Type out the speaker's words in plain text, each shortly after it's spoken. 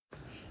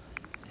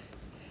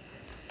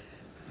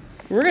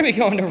We're going to be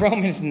going to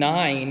Romans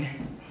 9.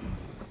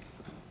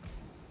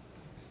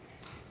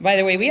 By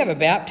the way, we have a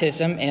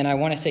baptism in, I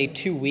want to say,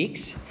 2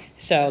 weeks.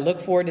 So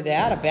look forward to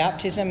that, a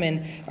baptism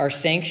in our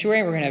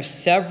sanctuary. We're going to have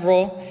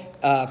several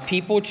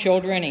people,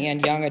 children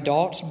and young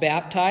adults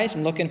baptized.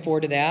 I'm looking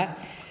forward to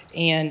that.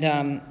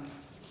 And,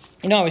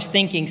 I was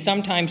thinking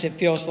sometimes it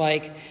feels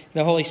like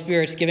the Holy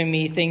Spirit's giving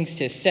me things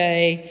to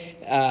say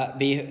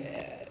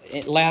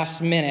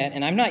last minute.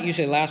 And I'm not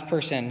usually a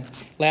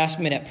last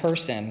minute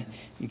person,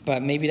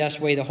 but maybe that's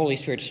the way the Holy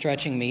Spirit's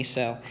stretching me.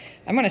 So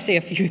I'm going to say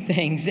a few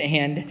things,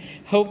 and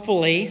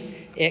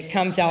hopefully it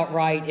comes out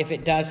right. If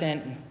it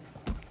doesn't,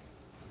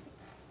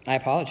 I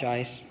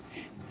apologize.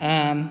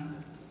 We're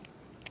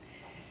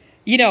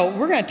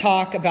going to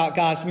talk about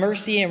God's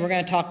mercy, and we're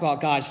going to talk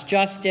about God's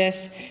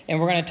justice, and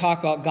we're going to talk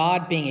about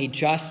God being a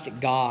just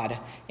God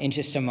in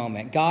just a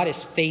moment. God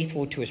is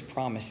faithful to his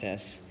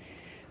promises.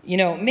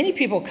 Many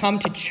people come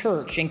to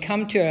church and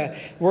come to a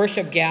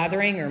worship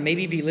gathering, or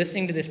maybe be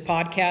listening to this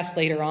podcast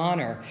later on,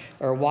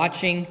 or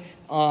watching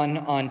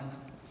on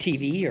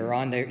TV or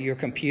on your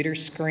computer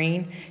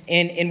screen,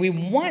 and we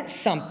want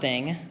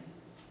something.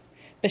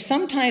 But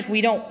sometimes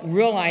we don't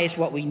realize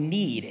what we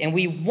need. And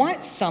we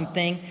want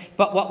something,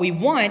 but what we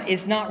want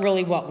is not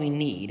really what we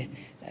need.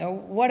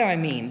 What do I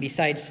mean,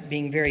 besides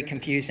being very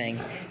confusing,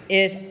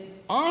 is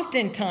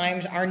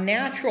oftentimes our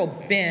natural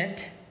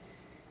bent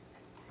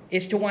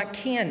is to want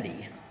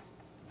candy.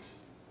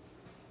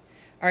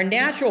 Our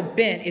natural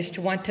bent is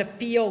to want to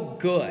feel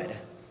good.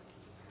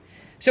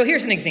 So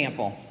here's an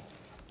example.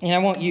 And I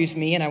won't use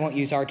me, and I won't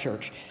use our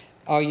church.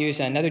 I'll use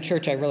another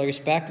church I really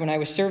respect. When I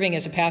was serving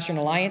as a pastor in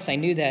Alliance, I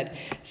knew that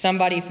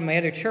somebody from my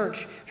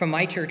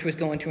church was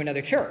going to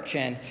another church.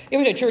 And it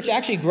was a church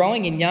actually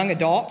growing in young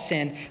adults,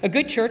 and a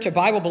good church, a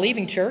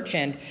Bible-believing church.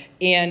 And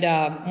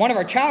one of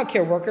our child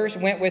care workers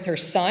went with her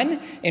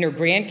son and her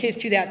grandkids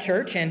to that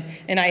church.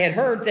 And I had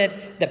heard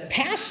that the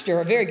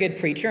pastor, a very good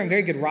preacher and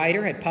very good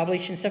writer, had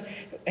published and stuff,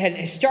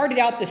 had started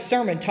out this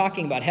sermon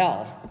talking about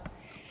hell.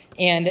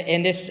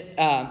 And this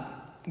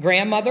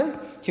grandmother,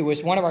 who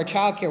was one of our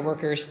child care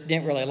workers,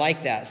 didn't really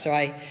like that. So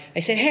I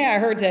said, hey, I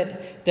heard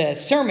that the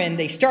sermon,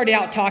 they started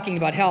out talking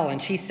about hell. And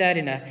she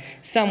said,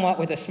 somewhat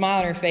with a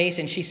smile on her face,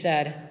 and she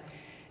said,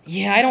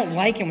 yeah, I don't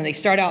like it when they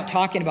start out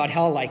talking about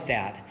hell like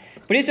that.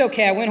 But it's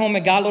okay. I went home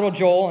and got a little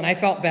Joel, and I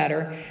felt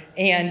better.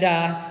 And,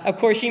 of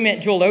course, she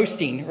meant Joel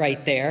Osteen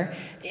right there.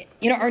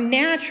 Our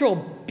natural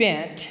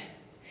bent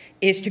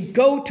is to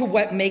go to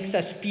what makes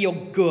us feel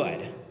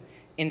good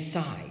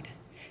inside.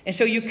 And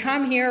so you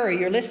come here, or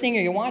you're listening, or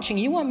you're watching,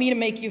 you want me to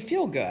make you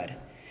feel good.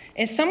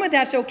 And some of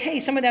that's okay,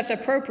 some of that's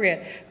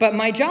appropriate, but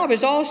my job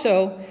is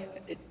also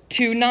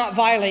to not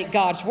violate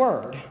God's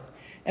word.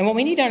 And what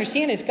we need to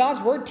understand is God's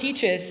word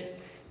teaches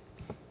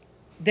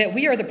that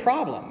we are the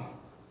problem.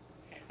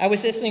 I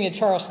was listening to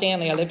Charles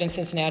Stanley. I lived in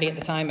Cincinnati at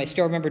the time. I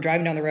still remember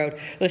driving down the road,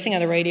 listening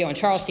on the radio, and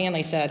Charles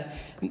Stanley said,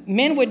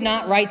 men would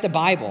not write the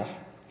Bible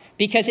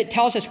because it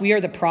tells us we are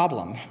the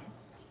problem.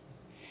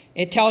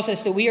 It tells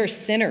us that we are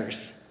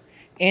sinners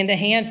in the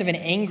hands of an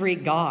angry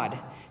God.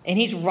 And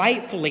he's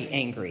rightfully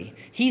angry.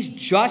 He's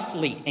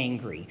justly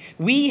angry.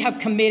 We have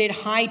committed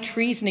high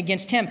treason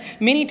against him.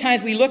 Many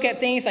times we look at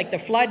things like the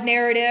flood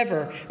narrative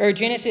or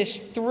Genesis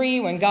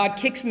 3 when God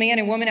kicks man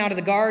and woman out of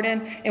the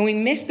garden, and we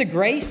miss the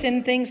grace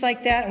and things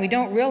like that, and we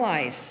don't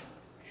realize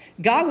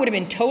God would have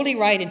been totally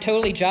right and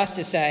totally just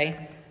to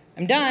say,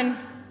 I'm done.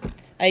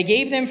 I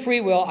gave them free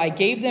will. I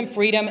gave them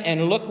freedom,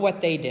 and look what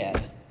they did.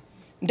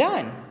 I'm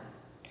done.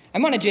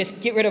 I'm going to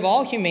just get rid of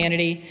all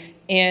humanity.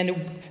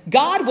 And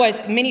God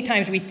was, many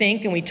times we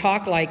think and we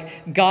talk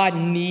like God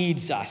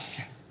needs us,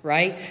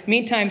 right?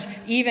 Many times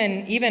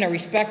even a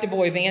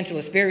respectable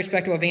evangelist, very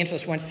respectable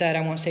evangelist once said,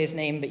 I won't say his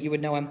name, but you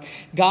would know him,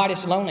 God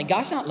is lonely.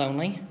 God's not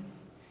lonely.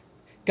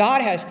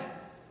 God has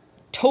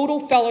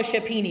total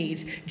fellowship he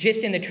needs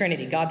just in the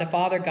Trinity, God the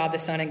Father, God the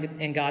Son,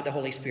 and God the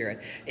Holy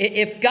Spirit.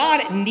 If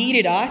God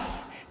needed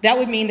us, that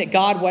would mean that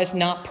God was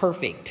not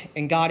perfect,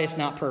 and God is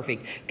not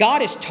perfect.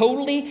 God is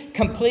totally,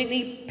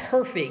 completely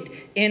perfect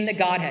in the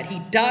Godhead. He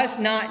does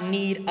not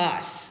need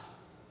us.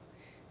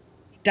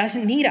 He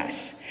doesn't need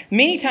us.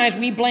 Many times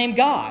we blame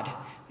God.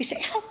 We say,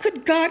 how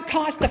could God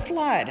cause the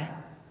flood?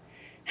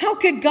 How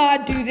could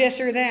God do this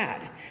or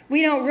that?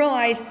 We don't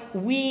realize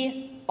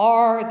we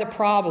are the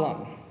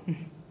problem.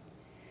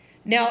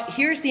 Now,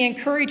 here's the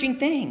encouraging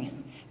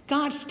thing.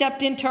 God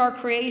stepped into our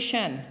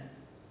creation,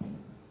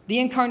 the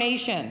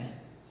incarnation.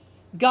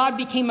 God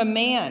became a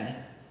man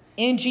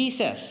in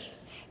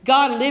Jesus.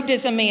 God lived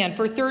as a man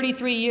for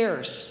 33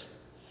 years.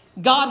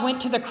 God went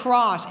to the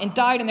cross and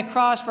died on the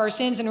cross for our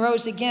sins and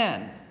rose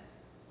again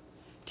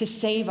to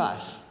save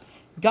us.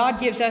 God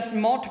gives us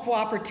multiple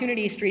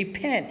opportunities to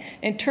repent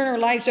and turn our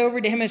lives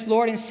over to him as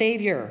Lord and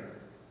Savior.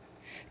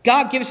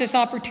 God gives us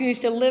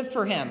opportunities to live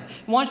for him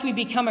once we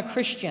become a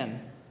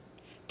Christian,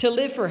 to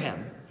live for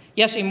him.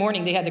 Yesterday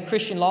morning, they had the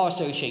Christian Law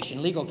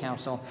Association, legal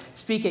counsel,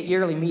 speak at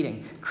yearly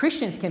meeting.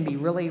 Christians can be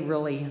really,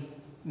 really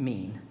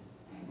mean.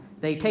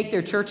 They take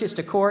their churches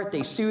to court.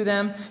 They sue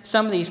them.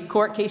 Some of these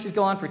court cases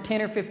go on for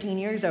 10 or 15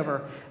 years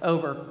over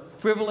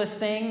frivolous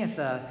things.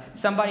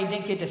 Somebody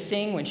didn't get to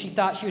sing when she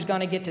thought she was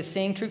going to get to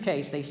sing. True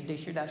case. They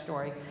shared that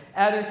story.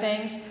 Other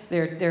things,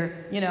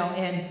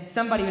 and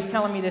somebody was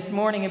telling me this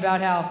morning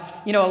about how,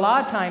 a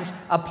lot of times,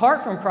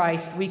 apart from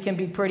Christ, we can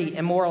be pretty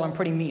immoral and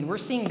pretty mean. We're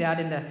seeing that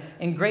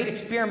in great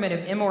experiment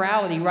of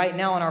immorality right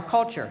now in our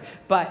culture.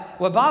 But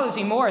what bothers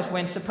me more is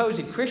when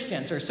supposed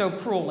Christians are so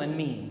cruel and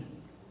mean.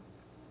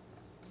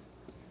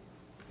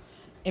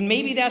 And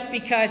maybe that's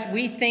because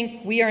we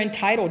think we are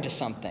entitled to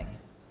something.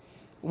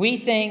 We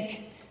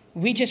think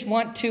we just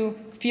want to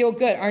feel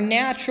good. Our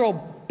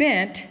natural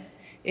bent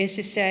is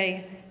to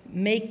say,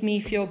 make me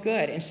feel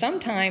good. And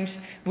sometimes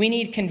we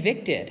need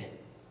convicted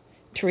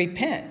to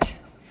repent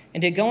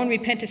and to go and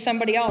repent to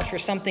somebody else for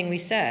something we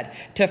said.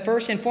 To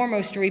first and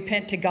foremost, to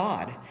repent to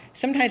God.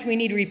 Sometimes we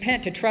need to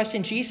repent to trust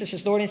in Jesus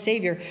as Lord and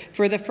Savior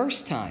for the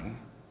first time.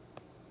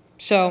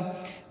 So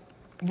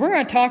we're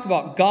going to talk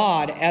about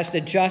God as the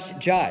just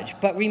judge,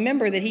 but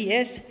remember that he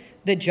is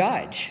the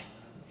judge,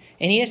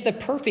 and he is the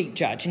perfect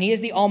judge, and he is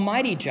the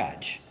almighty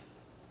judge.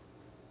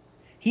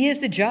 He is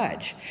the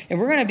judge. And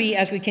we're going to be,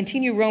 as we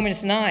continue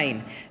Romans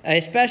 9,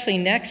 especially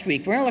next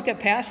week, we're going to look at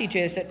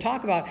passages that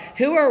talk about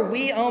who are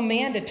we, oh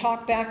man, to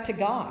talk back to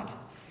God.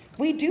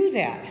 We do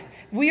that.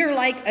 We are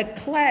like a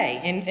clay.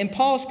 And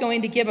Paul's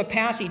going to give a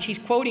passage. He's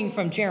quoting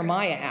from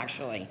Jeremiah,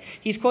 actually.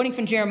 He's quoting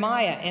from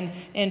Jeremiah.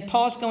 And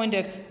Paul's going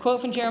to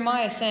quote from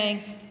Jeremiah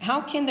saying,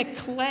 how can the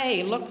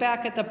clay look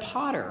back at the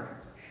potter?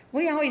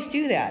 We always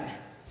do that.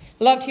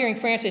 I loved hearing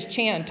Francis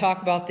Chan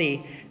talk about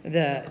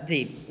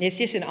it's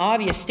just an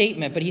obvious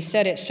statement, but he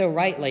said it so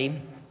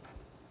rightly.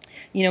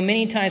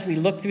 Many times we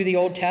look through the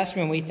Old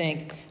Testament and we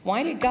think,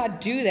 why did God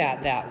do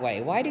that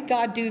way? Why did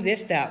God do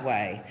this that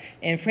way?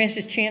 And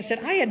Francis Chan said,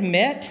 I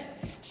admit,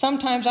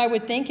 sometimes I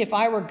would think if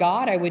I were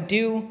God, I would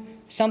do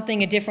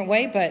something a different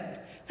way,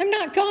 but I'm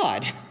not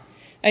God.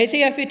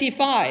 Isaiah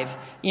 55,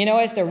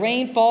 as the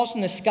rain falls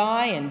from the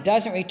sky and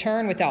doesn't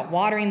return without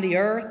watering the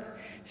earth,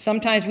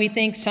 sometimes we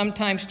think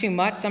sometimes too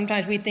much,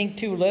 sometimes we think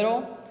too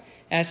little.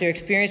 As they're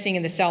experiencing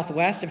in the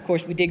Southwest, of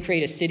course, we did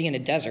create a city in a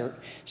desert.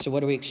 So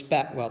what do we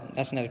expect? Well,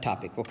 that's another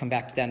topic. We'll come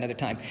back to that another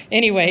time.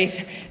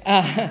 Anyways,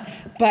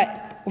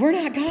 but we're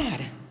not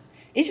God.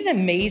 Isn't it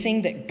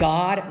amazing that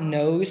God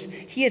knows?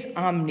 He is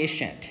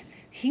omniscient.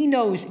 He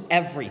knows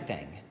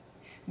everything.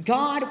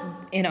 God,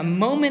 in a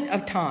moment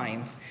of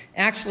time,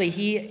 actually,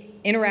 he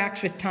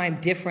interacts with time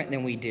different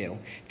than we do.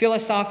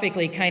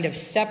 Philosophically, kind of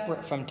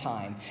separate from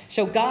time.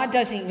 So God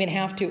doesn't even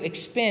have to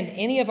expend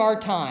any of our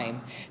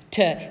time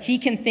he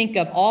can think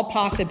of all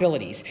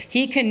possibilities.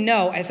 He can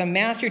know, as a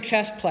master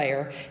chess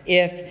player,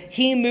 if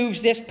he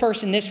moves this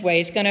person this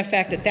way, it's going to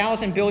affect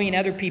 1,000 billion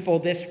other people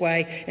this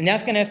way, and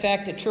that's going to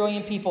affect 1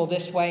 trillion people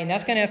this way, and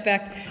that's going to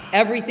affect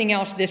everything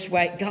else this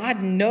way.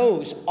 God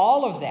knows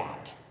all of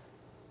that.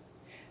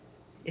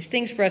 It's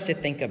things for us to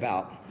think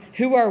about.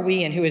 Who are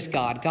we and who is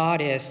God?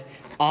 God is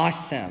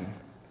awesome.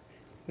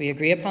 We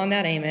agree upon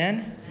that?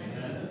 Amen?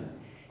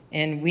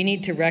 And we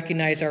need to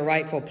recognize our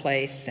rightful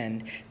place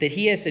and that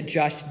he is the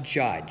just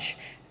judge.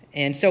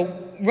 And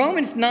so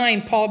Romans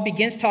 9, Paul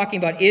begins talking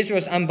about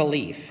Israel's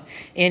unbelief.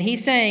 And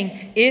he's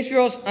saying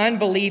Israel's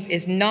unbelief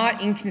is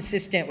not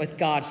inconsistent with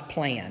God's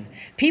plan.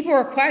 People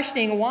are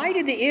questioning, why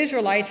did the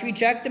Israelites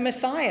reject the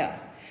Messiah?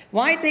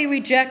 Why did they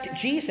reject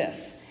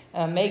Jesus?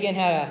 Megan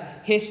had a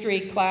history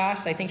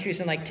class. I think she was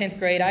in 10th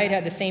grade. I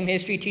had the same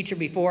history teacher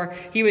before.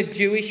 He was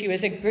Jewish. He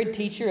was a good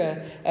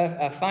teacher,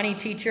 a funny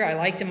teacher. I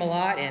liked him a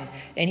lot. And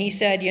he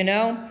said,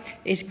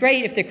 it's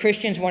great if the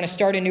Christians want to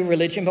start a new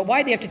religion, but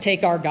why'd they have to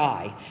take our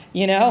guy?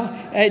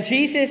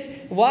 Jesus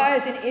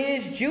was and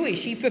is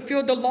Jewish. He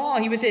fulfilled the law.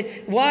 He was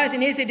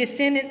and is a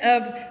descendant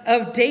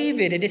of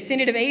David, a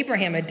descendant of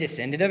Abraham, a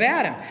descendant of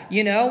Adam.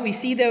 We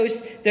see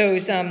those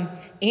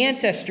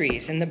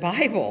ancestries in the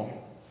Bible.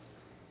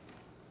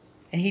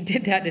 And he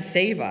did that to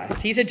save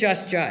us. He's a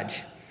just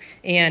judge.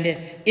 And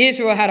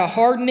Israel had a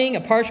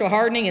partial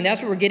hardening, and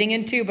that's what we're getting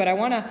into. But I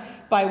want to,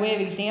 by way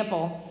of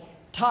example,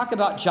 talk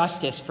about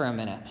justice for a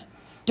minute.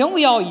 Don't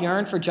we all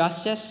yearn for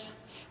justice?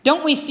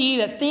 Don't we see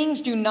that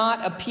things do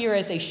not appear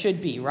as they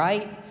should be,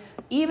 right?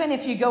 Even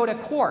if you go to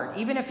court,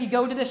 even if you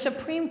go to the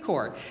Supreme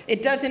Court,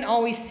 it doesn't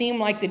always seem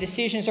like the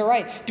decisions are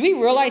right. Do we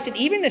realize that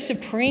even the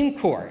Supreme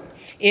Court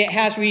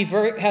has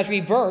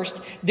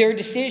reversed their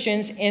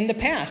decisions in the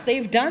past?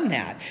 They've done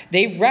that.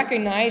 They've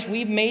recognized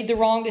we've made the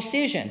wrong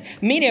decision.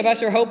 Many of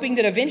us are hoping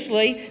that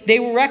eventually they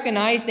will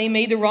recognize they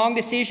made the wrong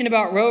decision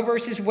about Roe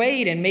versus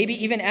Wade and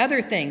maybe even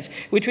other things,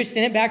 which would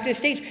send it back to the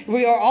states.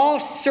 We are all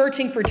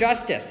searching for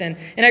justice. And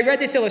I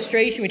read this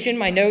illustration, which in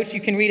my notes, you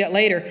can read it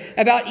later,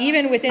 about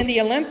even within the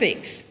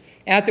Olympics.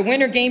 At the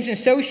Winter Games in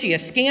Sochi, a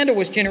scandal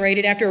was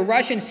generated after a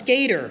Russian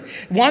skater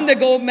won the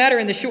gold medal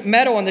in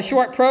the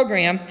short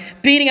program,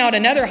 beating out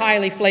another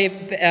highly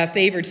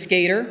favored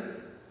skater.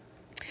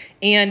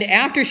 And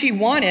after she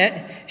won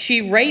it,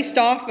 she raced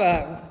off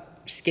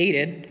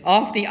skated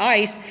off the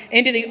ice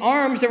into the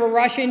arms of a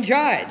Russian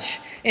judge.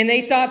 And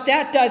they thought,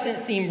 that doesn't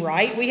seem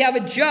right. We have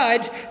a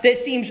judge that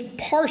seems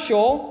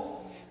partial,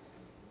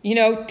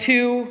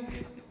 to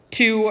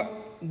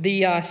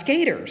the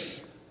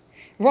skaters.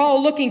 We're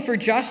all looking for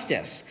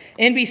justice.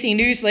 NBC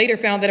News later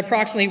found that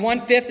approximately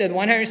 1/5 of the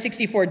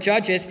 164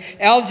 judges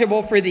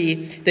eligible for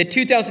the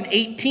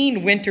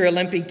 2018 Winter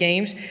Olympic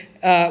Games,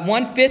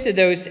 1/5 of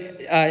those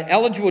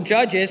eligible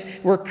judges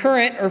were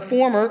current or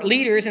former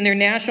leaders in their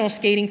national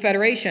skating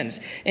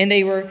federations. And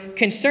they were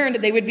concerned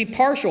that they would be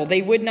partial.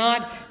 They would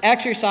not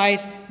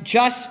exercise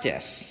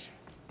justice.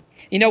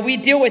 We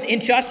deal with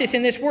injustice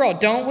in this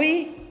world, don't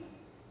we?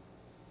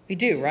 We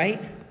do, right?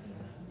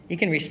 You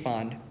can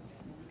respond.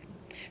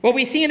 What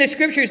we see in the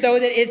scriptures, though,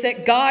 is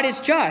that God is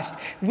just.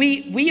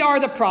 We are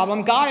the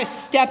problem. God has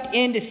stepped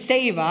in to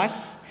save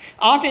us.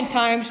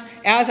 Oftentimes,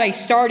 as I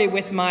started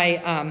with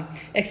my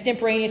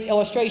extemporaneous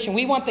illustration,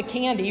 we want the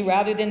candy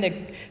rather than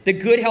the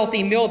good,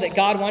 healthy meal that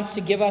God wants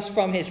to give us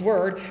from his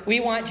word. We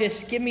want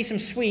just give me some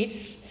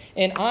sweets.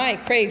 And I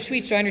crave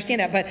sweets, so I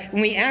understand that. But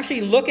when we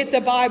actually look at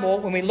the Bible,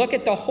 when we look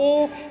at the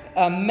whole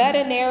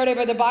meta-narrative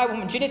of the Bible,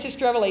 from Genesis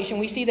to Revelation,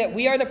 we see that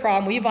we are the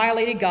problem. We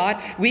violated God.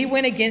 We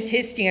went against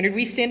his standard.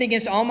 We sinned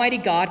against Almighty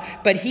God.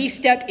 But he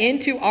stepped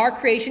into our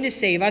creation to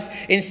save us.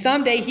 And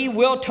someday he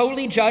will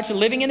totally judge the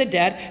living and the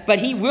dead. But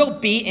he will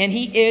be, and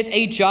he is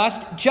a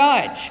just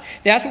judge.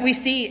 That's what we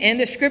see in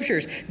the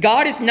scriptures.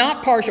 God is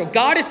not partial.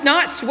 God is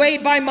not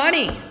swayed by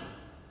money.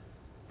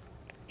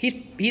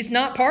 He's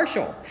not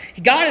partial.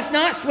 God is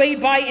not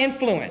swayed by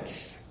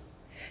influence.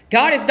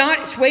 God is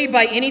not swayed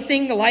by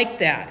anything like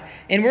that.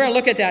 And we're going to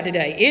look at that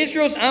today.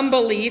 Israel's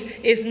unbelief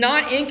is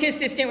not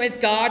inconsistent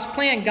with God's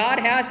plan. God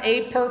has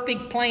a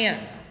perfect plan.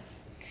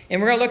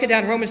 And we're going to look at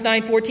that in Romans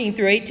 9:14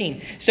 through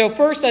 18. So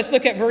first, let's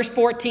look at verse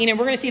 14, and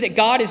we're going to see that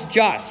God is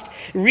just.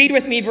 Read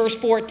with me verse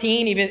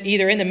 14,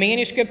 either in the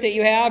manuscript that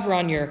you have or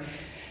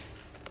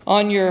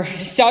on your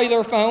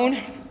cellular phone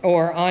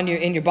or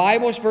in your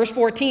Bibles. Verse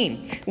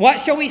 14.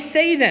 What shall we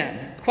say then?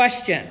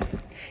 Question.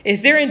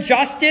 Is there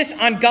injustice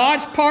on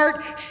God's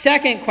part?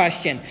 Second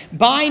question.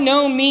 By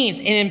no means.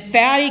 An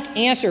emphatic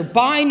answer.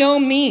 By no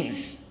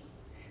means.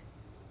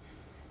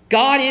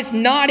 God is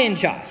not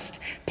unjust.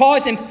 Paul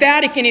is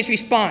emphatic in his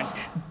response.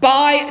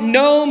 By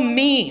no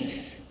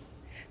means.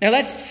 Now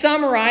let's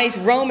summarize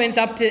Romans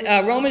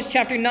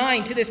chapter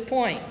 9 to this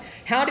point.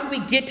 How did we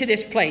get to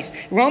this place?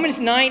 Romans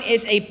 9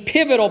 is a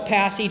pivotal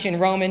passage in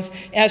Romans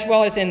as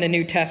well as in the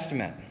New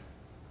Testament.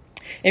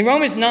 In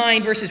Romans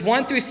 9, verses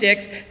 1 through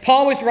 6,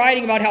 Paul was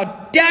writing about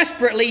how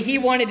desperately he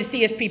wanted to see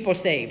his people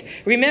saved.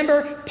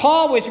 Remember,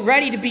 Paul was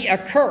ready to be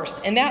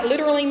accursed, and that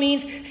literally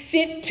means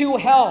sent to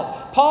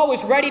hell. Paul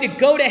was ready to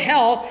go to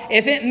hell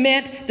if it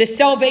meant the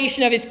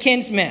salvation of his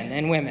kinsmen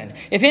and women.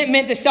 If it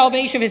meant the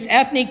salvation of his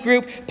ethnic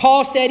group,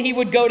 Paul said he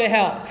would go to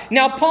hell.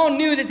 Now, Paul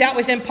knew that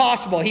was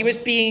impossible. He was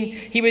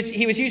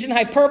using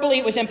hyperbole.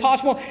 It was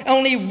impossible.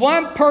 Only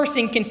one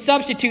person can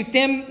substitute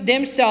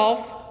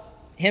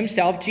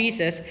himself,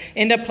 Jesus,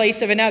 in the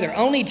place of another.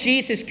 Only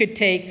Jesus could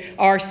take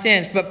our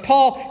sins. But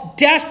Paul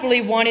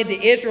desperately wanted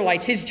the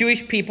Israelites, his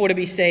Jewish people, to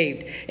be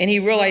saved. And he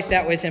realized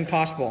that was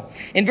impossible.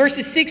 In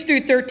verses 6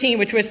 through 13,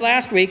 which was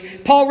last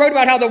week, Paul wrote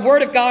about how the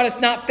word of God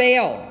has not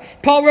failed.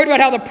 Paul wrote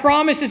about how the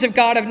promises of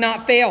God have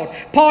not failed.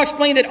 Paul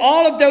explained that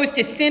all of those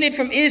descended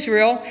from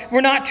Israel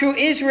were not true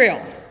Israel.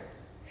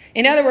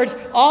 In other words,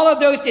 all of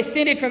those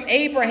descended from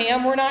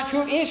Abraham were not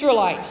true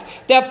Israelites.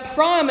 The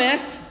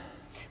promise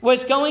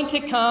was going to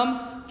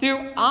come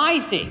through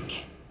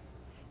Isaac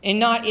and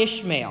not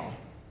Ishmael.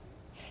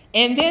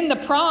 And then the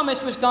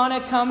promise was going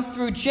to come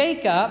through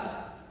Jacob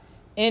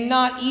and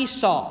not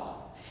Esau.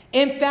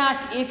 In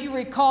fact, if you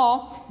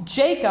recall,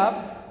 Jacob...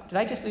 Did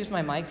I just lose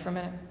my mic for a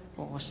minute?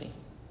 Well, we'll see.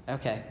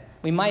 Okay.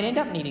 We might end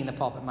up needing the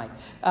pulpit mic.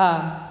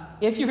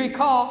 If you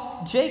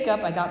recall,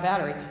 Jacob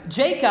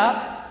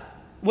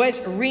was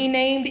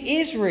renamed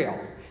Israel.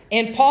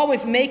 And Paul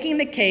was making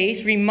the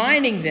case,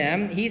 reminding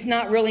them, he's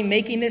not really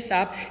making this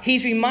up,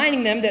 he's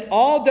reminding them that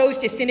all those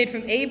descended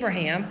from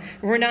Abraham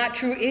were not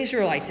true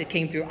Israelites. It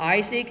came through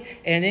Isaac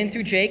and then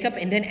through Jacob,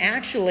 and then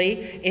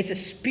actually it's a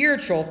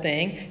spiritual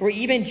thing where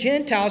even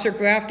Gentiles are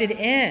grafted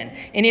in.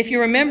 And if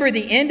you remember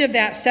the end of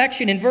that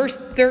section in verse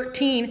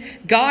 13,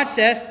 God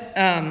says,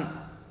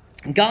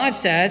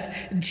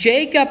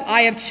 Jacob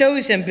I have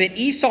chosen, but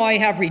Esau I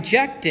have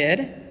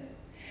rejected.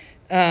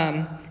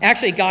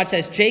 Actually, God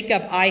says,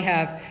 Jacob I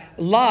have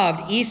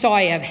loved, Esau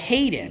I have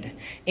hated.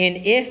 And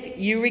if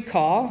you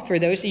recall, for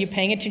those of you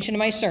paying attention to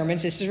my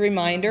sermons, this is a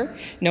reminder,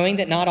 knowing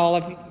that not all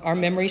of our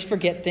memories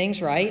forget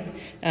things, right?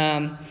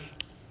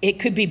 It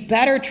could be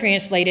better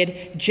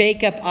translated,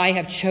 Jacob I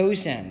have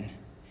chosen,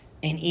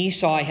 and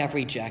Esau I have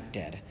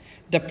rejected.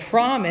 The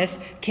promise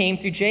came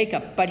through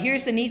Jacob. But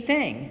here's the neat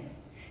thing.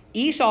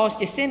 Esau's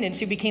descendants,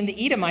 who became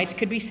the Edomites,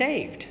 could be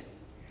saved.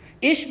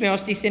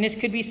 Ishmael's descendants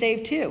could be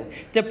saved too.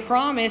 The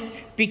promise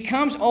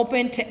becomes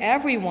open to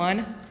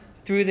everyone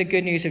through the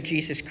good news of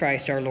Jesus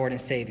Christ, our Lord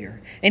and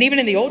Savior. And even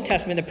in the Old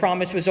Testament, the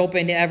promise was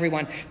open to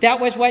everyone.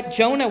 That was what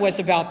Jonah was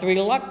about, the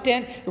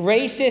reluctant,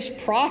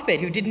 racist prophet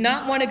who did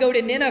not want to go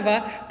to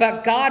Nineveh,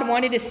 but God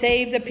wanted to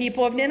save the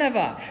people of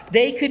Nineveh.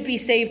 They could be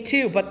saved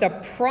too, but the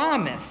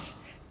promise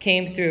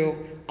came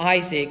through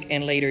Isaac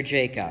and later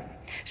Jacob.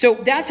 So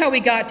that's how we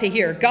got to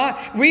here.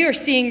 We are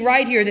seeing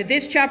right here that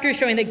this chapter is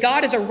showing that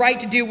God has a right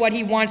to do what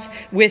he wants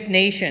with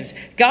nations.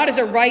 God has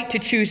a right to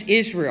choose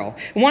Israel.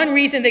 One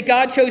reason that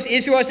God chose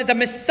Israel is that the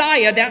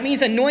Messiah, that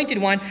means anointed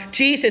one,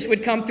 Jesus,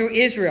 would come through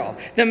Israel.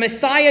 The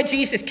Messiah,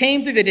 Jesus,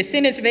 came through the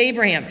descendants of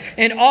Abraham.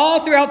 And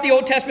all throughout the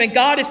Old Testament,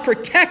 God is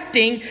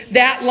protecting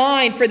that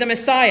line for the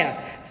Messiah.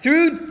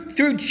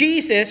 Through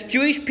Jesus,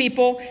 Jewish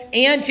people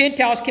and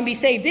Gentiles can be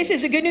saved. This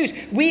is the good news.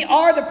 We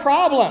are the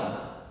problem.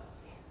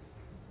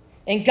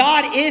 And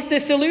God is the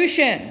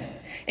solution.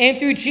 And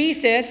through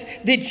Jesus,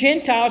 the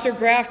Gentiles are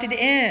grafted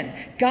in.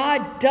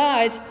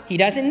 He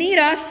doesn't need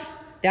us.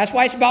 That's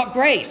why it's about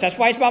grace. That's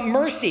why it's about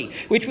mercy,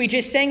 which we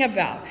just sang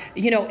about.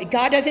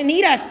 God doesn't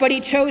need us, but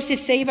he chose to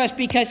save us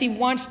because he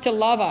wants to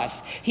love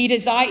us. He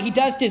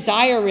does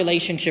desire a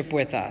relationship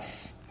with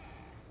us.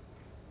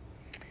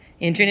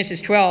 In Genesis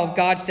 12,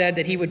 God said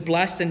that he would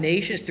bless the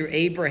nations through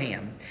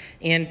Abraham.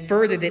 And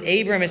further, that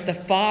Abraham is the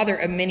father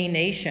of many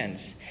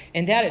nations.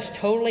 And that has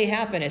totally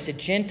happened as the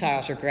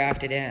Gentiles are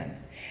grafted in.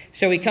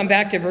 So we come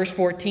back to verse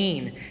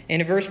 14.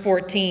 And in verse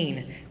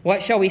 14,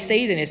 what shall we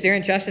say then? Is there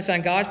injustice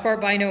on God's part?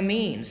 By no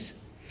means.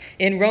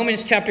 In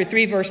Romans chapter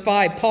 3, verse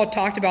 5, Paul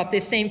talked about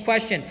this same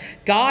question.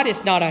 God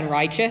is not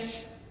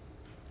unrighteous.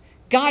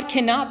 God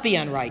cannot be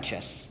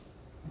unrighteous.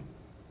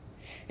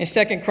 In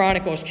 2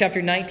 Chronicles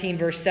chapter 19,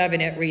 verse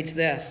 7, it reads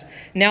this.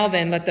 Now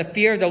then, let the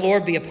fear of the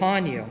Lord be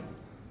upon you.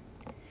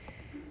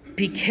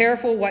 Be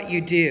careful what you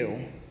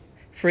do,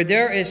 for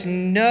there is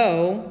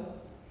no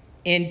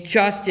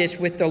injustice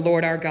with the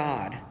Lord our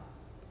God,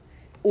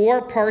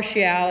 or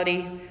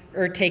partiality,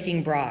 or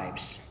taking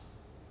bribes.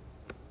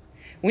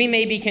 We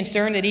may be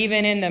concerned that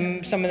even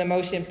in some of the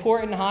most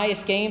important,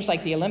 highest games,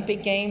 like the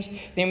Olympic Games,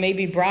 there may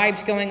be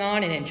bribes going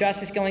on and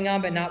injustice going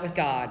on, but not with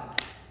God.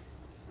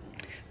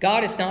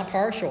 God is not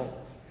partial.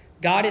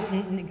 God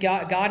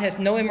has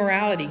no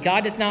immorality.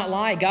 God does not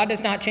lie. God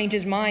does not change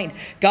his mind.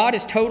 God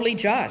is totally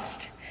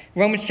just.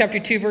 Romans chapter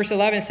 2, verse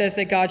 11 says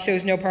that God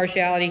shows no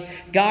partiality.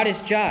 God is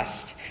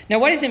just. Now,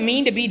 what does it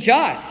mean to be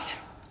just?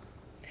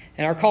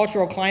 In our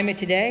cultural climate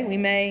today, we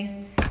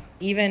may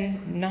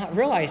even not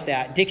realize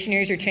that.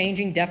 Dictionaries are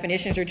changing.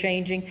 Definitions are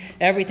changing.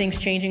 Everything's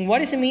changing. What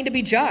does it mean to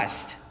be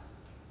just?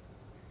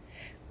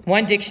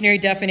 One dictionary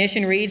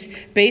definition reads,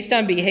 based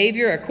on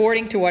behavior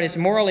according to what is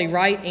morally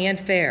right and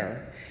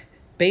fair.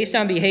 Based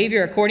on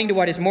behavior according to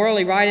what is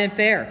morally right and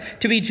fair.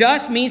 To be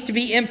just means to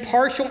be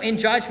impartial in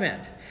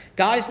judgment.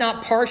 God is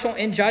not partial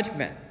in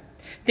judgment.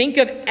 Think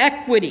of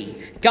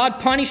equity. God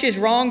punishes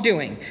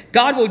wrongdoing.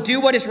 God will do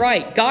what is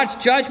right. God's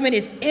judgment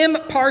is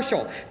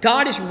impartial.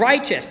 God is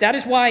righteous. That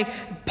is why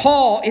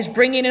Paul is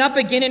bringing it up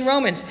again in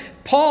Romans.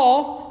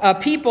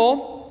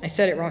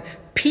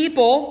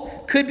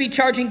 People could be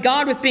charging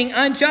God with being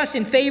unjust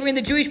and favoring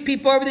the Jewish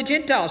people over the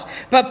Gentiles.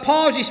 But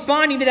Paul is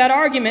responding to that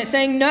argument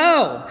saying,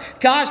 no,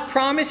 God's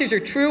promises are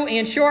true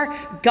and sure.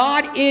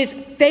 God is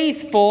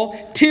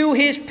faithful to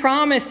his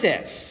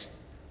promises.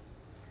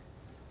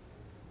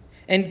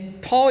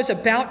 And Paul is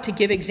about to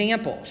give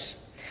examples.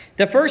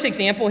 The first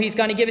example he's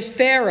going to give is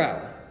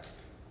Pharaoh.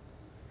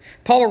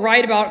 Paul will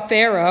write about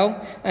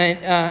Pharaoh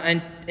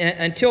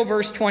until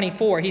verse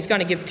 24. He's going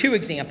to give two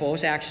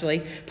examples,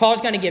 actually. Paul's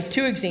going to give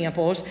two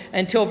examples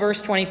until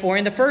verse 24.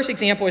 And the first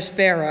example is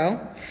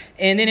Pharaoh.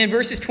 And then in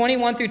verses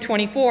 21 through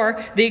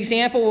 24, the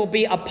example will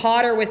be a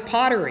potter with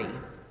pottery.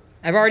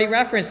 I've already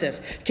referenced this.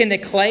 Can the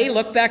clay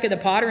look back at the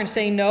potter and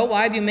say, no,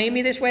 why have you made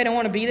me this way? I don't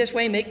want to be this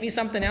way. Make me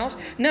something else.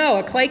 No,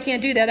 a clay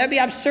can't do that. That'd be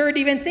absurd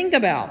to even think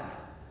about.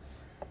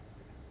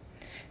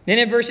 Then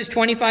in verses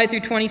 25 through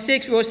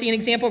 26, we'll see an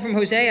example from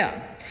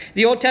Hosea.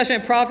 The Old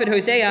Testament prophet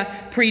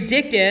Hosea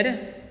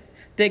predicted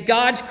that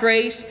God's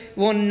grace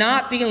will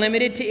not be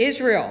limited to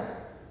Israel.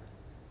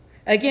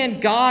 Again,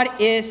 God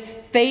is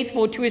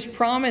faithful to his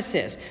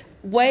promises.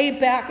 Way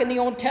back in the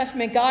Old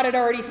Testament, God had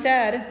already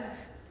said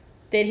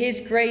that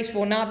his grace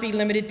will not be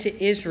limited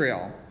to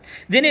Israel.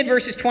 Then in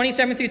verses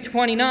 27 through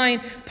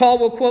 29, Paul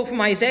will quote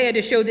from Isaiah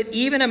to show that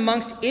even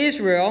amongst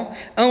Israel,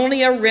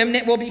 only a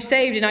remnant will be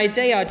saved. In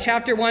Isaiah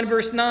chapter 1,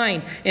 verse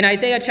 9. In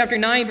Isaiah chapter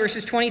 9,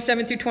 verses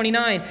 27 through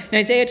 29. In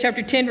Isaiah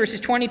chapter 10,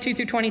 verses 22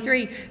 through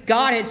 23.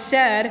 God had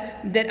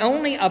said that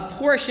only a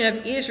portion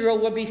of Israel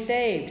would be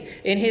saved.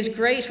 And his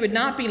grace would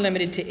not be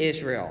limited to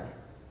Israel.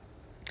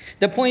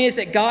 The point is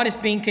that God is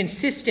being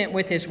consistent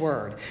with his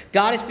word.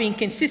 God is being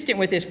consistent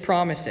with his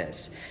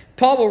promises.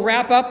 Paul will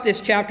wrap up this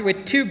chapter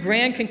with two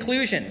grand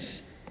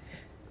conclusions.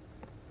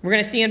 We're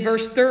going to see in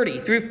verse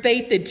 30, through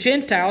faith the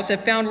Gentiles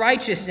have found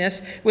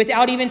righteousness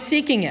without even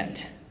seeking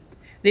it.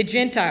 The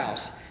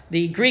Gentiles,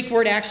 the Greek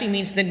word actually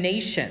means the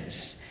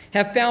nations,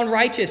 have found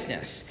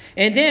righteousness.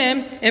 And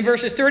then in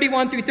verses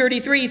 31 through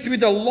 33, through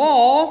the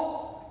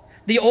law,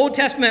 The Old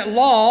Testament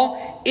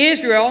law,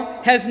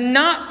 Israel has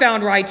not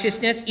found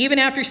righteousness even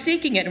after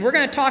seeking it. And we're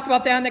going to talk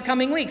about that in the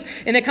coming weeks.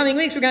 In the coming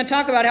weeks, we're going to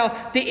talk about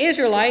how the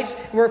Israelites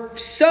were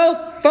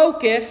so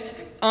focused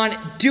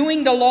on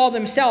doing the law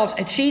themselves,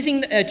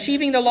 achieving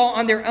the law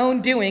on their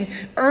own doing,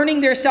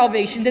 earning their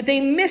salvation, that they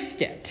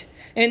missed it.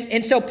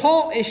 And so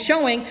Paul is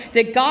showing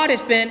that God has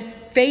been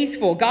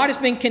faithful. God has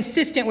been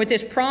consistent with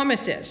his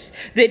promises.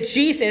 That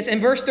Jesus, in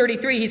verse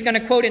 33, he's going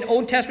to quote an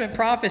Old Testament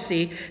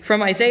prophecy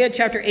from Isaiah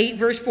chapter 8,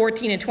 verse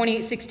 14 and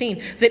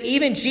 28:16, that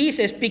even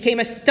Jesus became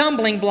a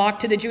stumbling block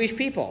to the Jewish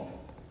people.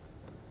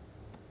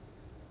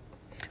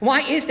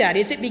 Why is that?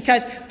 Is it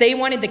because they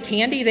wanted the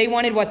candy? They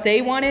wanted what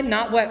they wanted,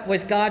 not what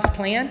was God's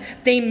plan?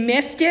 They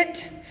missed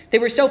it. They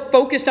were so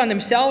focused on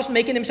themselves,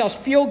 making themselves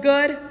feel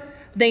good.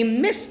 They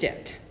missed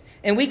it.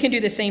 And we can do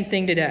the same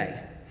thing today.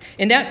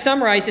 And that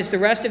summarizes the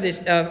rest of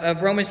this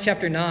of Romans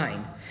chapter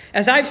 9.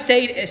 As I've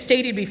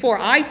stated before,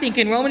 I think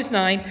in Romans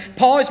 9,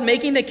 Paul is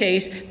making the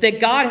case that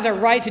God has a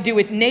right to do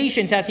with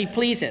nations as he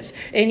pleases.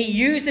 And he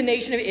used the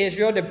nation of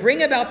Israel to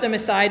bring about the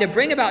Messiah, to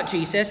bring about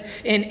Jesus.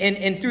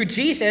 And through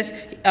Jesus,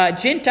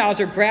 Gentiles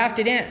are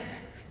grafted in.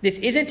 This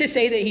isn't to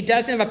say that he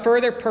doesn't have a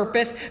further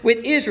purpose with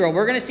Israel.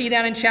 We're going to see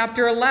that in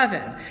chapter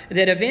 11,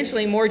 that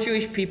eventually more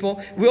Jewish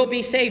people will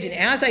be saved. And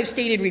as I've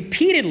stated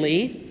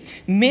repeatedly,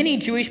 many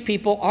Jewish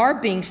people are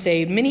being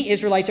saved. Many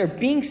Israelites are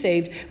being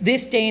saved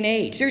this day and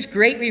age. There's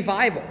great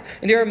revival.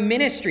 And there are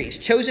ministries,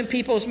 chosen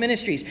people's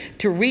ministries,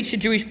 to reach the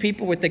Jewish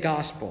people with the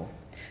gospel.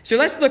 So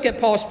let's look at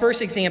Paul's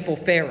first example,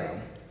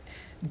 Pharaoh.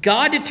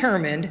 God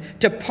determined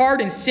to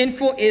pardon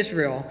sinful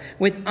Israel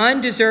with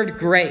undeserved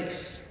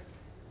grace.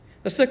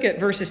 Let's look at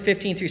verses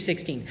 15 through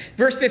 16.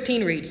 Verse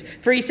 15 reads,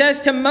 "For he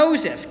says to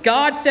Moses,"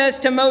 God says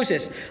to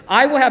Moses,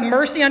 "I will have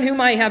mercy on whom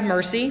I have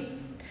mercy,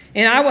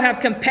 and I will have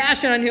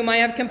compassion on whom I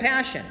have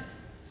compassion."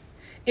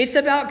 It's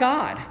about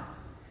God.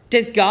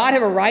 Does God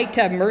have a right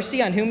to have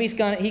mercy on whom he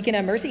can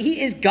have mercy?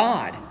 He is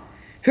God.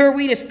 Who are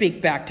we to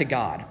speak back to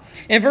God?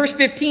 In verse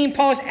 15,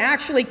 Paul is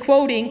actually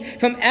quoting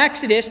from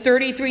Exodus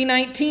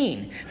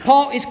 33:19.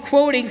 Paul is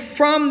quoting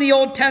from the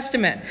Old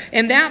Testament.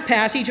 In that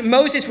passage,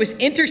 Moses was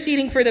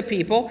interceding for the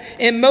people,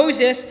 and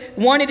Moses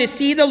wanted to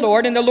see the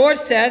Lord, and the Lord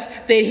says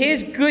that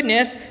his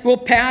goodness will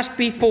pass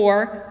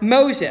before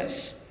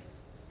Moses.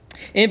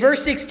 In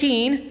verse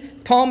 16,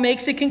 Paul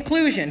makes a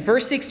conclusion.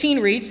 Verse 16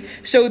 reads,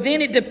 "So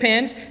then it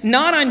depends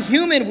not on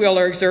human will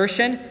or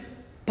exertion,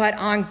 but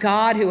on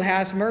God who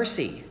has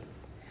mercy."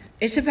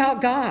 It's about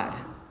God.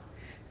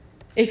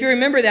 If you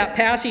remember that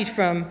passage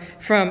from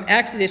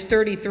Exodus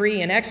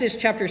 33, in Exodus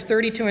chapters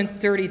 32 and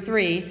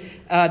 33,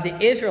 the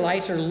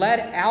Israelites are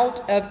led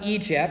out of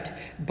Egypt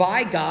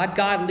by God.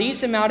 God leads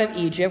them out of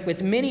Egypt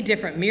with many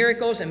different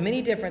miracles and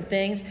many different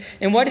things.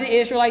 And what do the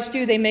Israelites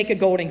do? They make a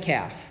golden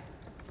calf.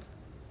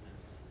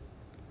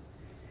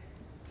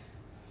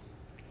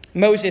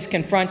 Moses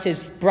confronts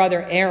his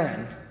brother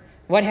Aaron.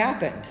 What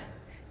happened?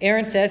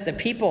 Aaron says, "The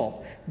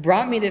people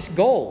brought me this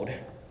gold.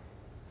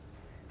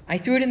 I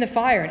threw it in the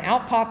fire, and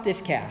out popped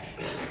this calf."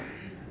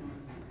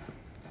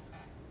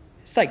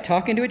 It's like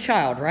talking to a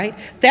child, right?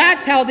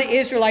 That's how the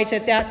Israelites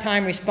at that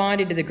time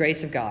responded to the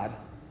grace of God.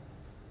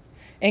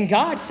 And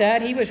God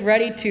said he was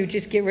ready to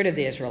just get rid of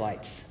the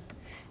Israelites.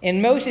 And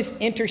Moses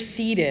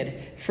interceded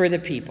for the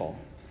people.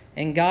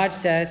 And God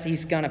says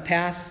he's going to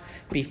pass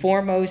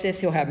before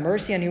Moses. He'll have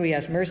mercy on who he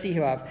has mercy.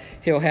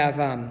 He'll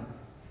have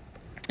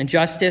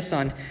justice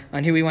on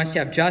who he wants to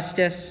have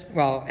justice.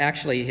 Well,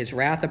 actually, his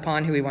wrath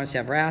upon who he wants to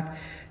have wrath.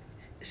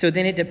 So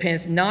then it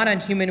depends not on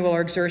human will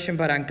or exertion,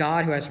 but on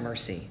God who has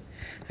mercy.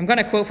 I'm going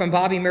to quote from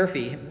Bobby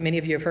Murphy. Many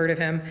of you have heard of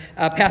him.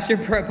 Pastor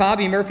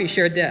Bobby Murphy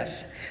shared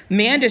this: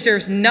 "Man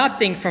deserves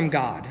nothing from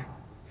God.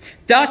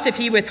 Thus, if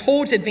he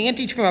withholds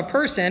advantage from a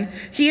person,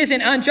 he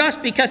isn't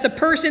unjust because the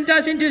person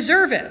doesn't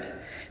deserve it.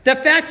 The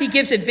fact he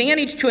gives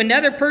advantage to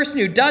another person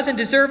who doesn't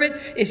deserve it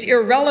is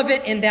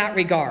irrelevant in that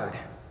regard."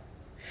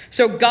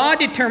 So God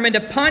determined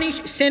to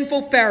punish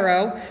sinful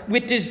Pharaoh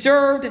with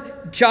deserved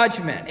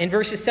judgment in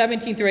verses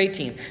 17 through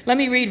 18. Let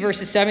me read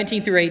verses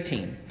 17 through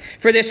 18.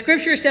 "For the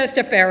scripture says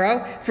to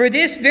Pharaoh, 'For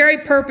this very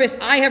purpose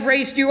I have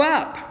raised you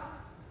up,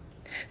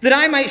 that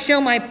I might show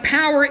my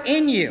power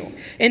in you,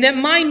 and that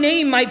my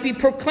name might be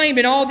proclaimed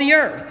in all the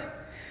earth.'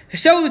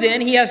 So then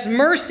he has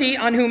mercy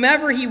on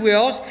whomever he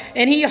wills,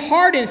 and he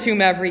hardens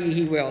whomever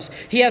he wills."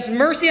 He has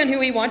mercy on who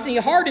he wants, and he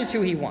hardens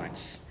who he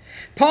wants.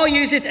 Paul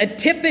uses a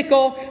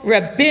typical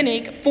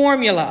rabbinic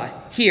formula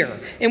here,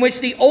 in which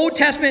the Old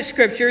Testament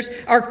scriptures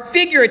are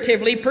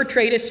figuratively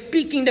portrayed as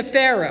speaking to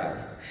Pharaoh.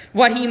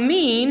 What he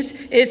means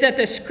is that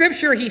the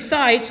scripture he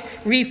cites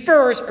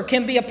refers or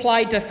can be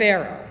applied to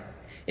Pharaoh.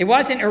 It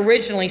wasn't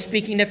originally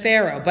speaking to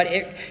Pharaoh, but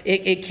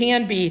it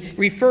can be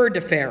referred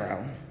to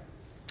Pharaoh.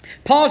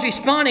 Paul's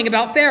responding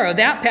about Pharaoh.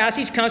 That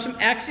passage comes from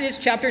Exodus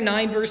chapter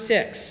 9, verse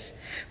 6.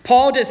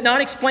 Paul does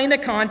not explain the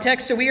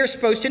context, so we are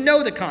supposed to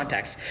know the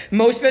context.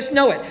 Most of us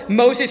know it.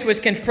 Moses was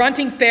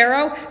confronting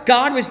Pharaoh.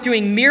 God was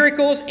doing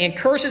miracles and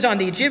curses on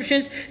the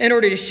Egyptians in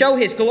order to show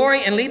his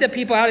glory and lead the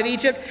people out of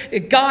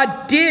Egypt.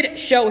 God did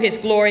show his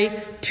glory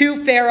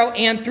to Pharaoh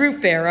and through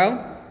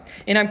Pharaoh.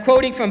 And I'm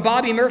quoting from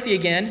Bobby Murphy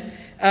again.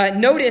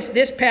 Notice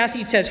this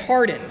passage says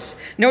hardens.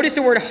 Notice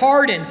the word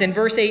hardens in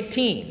verse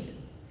 18.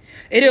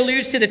 It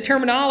alludes to the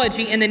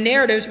terminology in the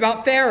narratives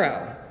about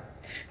Pharaoh.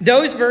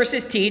 Those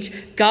verses teach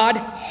God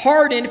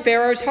hardened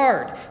Pharaoh's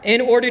heart in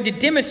order to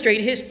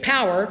demonstrate his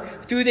power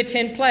through the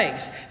 10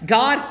 plagues.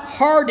 God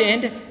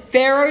hardened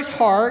Pharaoh's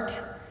heart,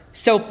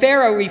 so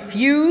Pharaoh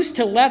refused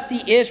to let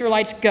the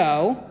Israelites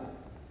go,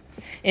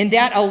 and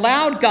that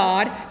allowed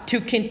God to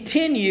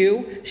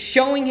continue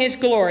showing his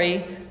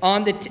glory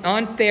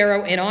on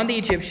Pharaoh and on the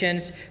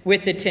Egyptians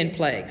with the 10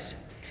 plagues.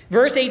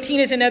 Verse 18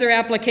 is another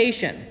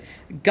application.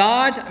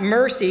 God's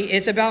mercy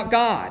is about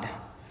God.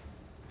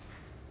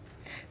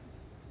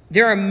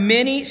 There are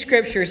many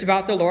scriptures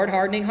about the Lord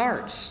hardening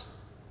hearts.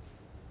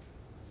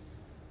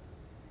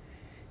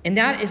 And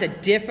that is a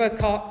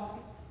difficult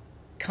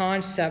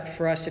concept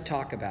for us to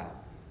talk about.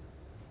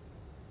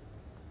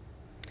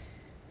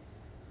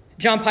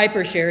 John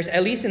Piper shares,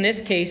 at least in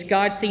this case,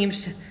 God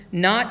seems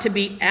not to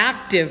be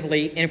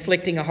actively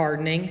inflicting a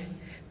hardening,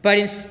 but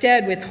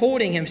instead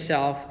withholding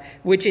himself,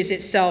 which is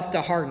itself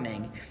the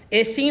hardening.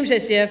 It seems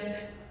as if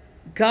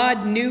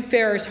God knew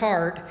Pharaoh's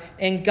heart,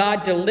 and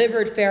God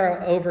delivered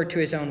Pharaoh over to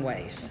his own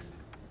ways.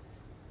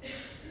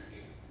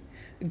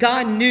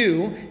 God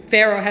knew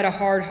Pharaoh had a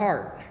hard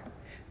heart.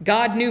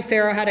 God knew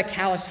Pharaoh had a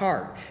callous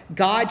heart.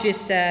 God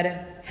just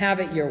said, have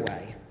it your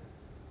way.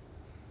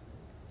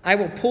 I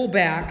will pull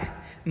back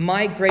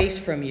my grace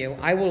from you.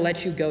 I will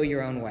let you go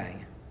your own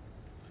way.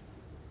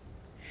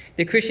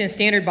 The Christian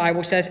Standard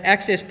Bible says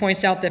Exodus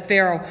points out that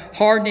Pharaoh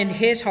hardened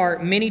his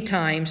heart many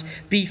times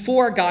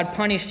before God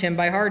punished him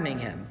by hardening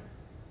him.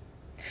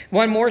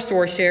 One more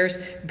source shares,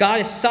 God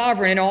is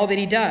sovereign in all that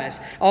he does.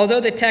 Although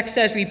the text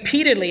says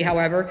repeatedly,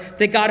 however,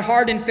 that God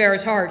hardened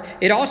Pharaoh's heart,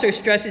 it also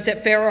stresses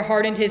that Pharaoh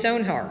hardened his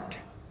own heart.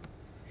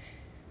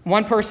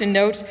 One person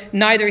notes,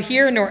 neither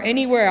here nor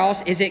anywhere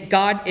else is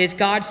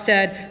God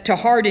said to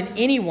harden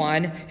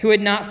anyone who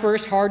had not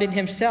first hardened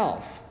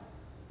himself.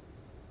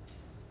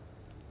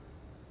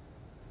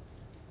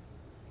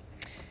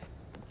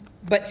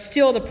 But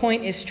still the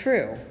point is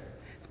true.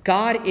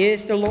 God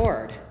is the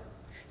Lord.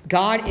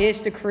 God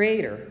is the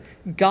creator.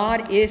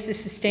 God is the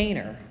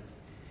sustainer.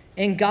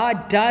 And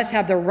God does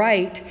have the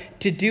right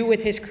to do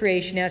with his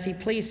creation as he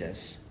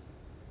pleases.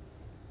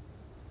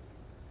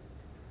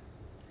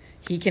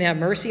 He can have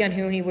mercy on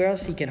whom he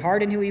wills. He can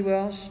harden who he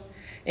wills.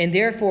 And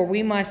therefore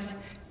we must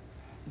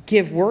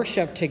give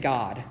worship to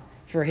God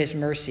for his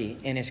mercy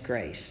and his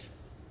grace.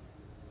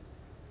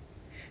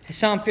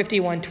 Psalm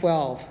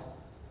 51:12.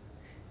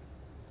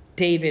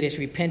 David is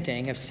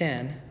repenting of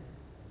sin.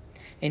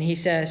 And he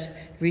says,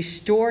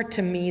 restore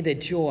to me the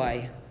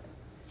joy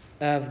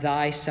of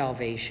thy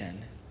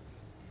salvation.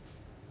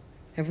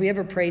 Have we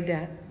ever prayed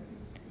that?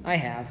 I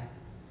have.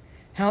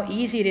 How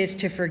easy it is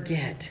to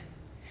forget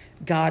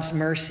God's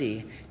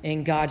mercy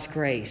and God's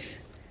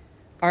grace.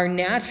 Our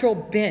natural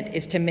bent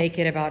is to make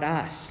it about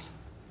us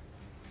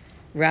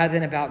rather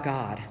than about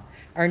God.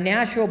 Our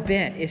natural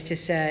bent is to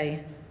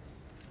say,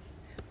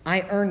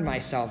 I earned my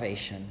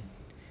salvation.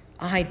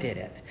 I did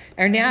it.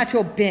 Our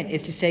natural bent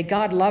is to say,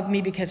 God loved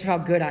me because of how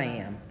good I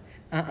am.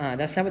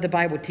 That's not what the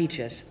Bible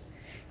teaches.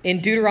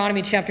 In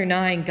Deuteronomy chapter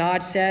 9,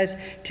 God says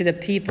to the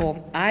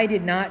people, I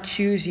did not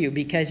choose you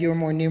because you were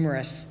more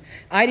numerous.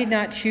 I did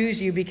not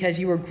choose you because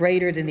you were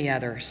greater than the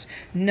others.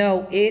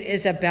 No, it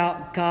is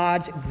about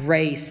God's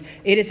grace.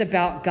 It is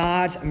about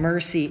God's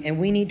mercy, and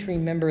we need to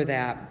remember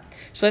that.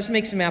 So let's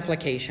make some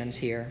applications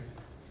here.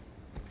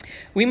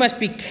 We must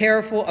be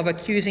careful of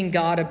accusing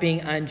God of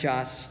being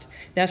unjust.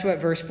 That's what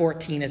verse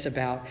 14 is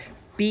about.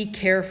 Be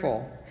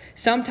careful.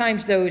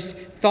 Sometimes those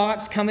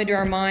thoughts come into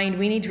our mind.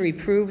 We need to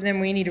reprove them.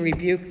 We need to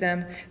rebuke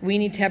them. We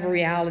need to have a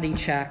reality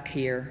check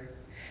here.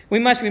 We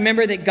must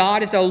remember that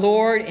God is the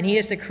Lord and he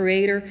is the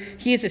creator.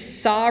 He is a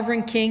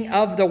sovereign king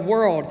of the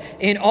world.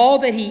 In all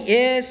that he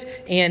is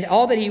and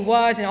all that he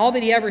was and all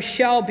that he ever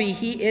shall be,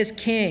 he is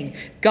king.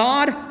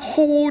 God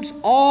holds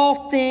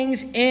all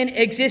things in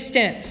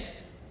existence.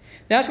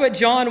 That's what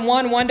John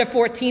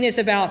 1:1-14 is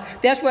about.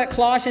 That's what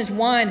Colossians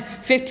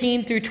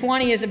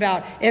 1:15-20 is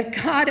about.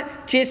 If God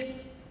just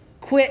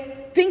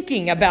quit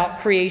thinking about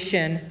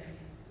creation,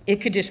 it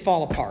could just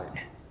fall apart.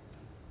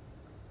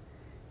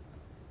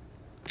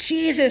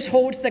 Jesus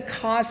holds the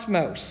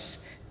cosmos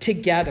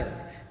together.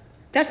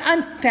 That's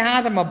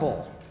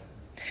unfathomable.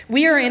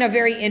 We are in a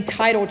very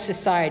entitled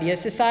society, a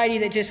society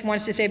that just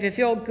wants to say, if it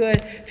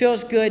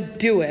feels good,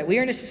 do it. We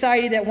are in a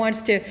society that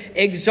wants to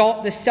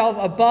exalt the self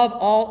above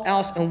all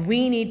else, and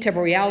we need to have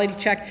a reality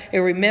check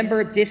and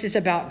remember this is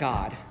about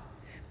God.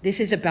 This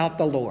is about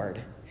the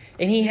Lord.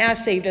 And he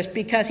has saved us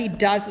because he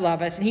does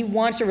love us and he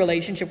wants a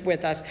relationship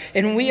with us.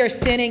 And when we are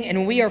sinning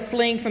and we are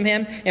fleeing from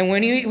him and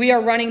when we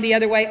are running the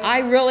other way, I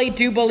really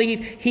do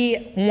believe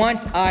he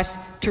wants us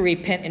to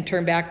repent and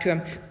turn back to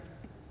him,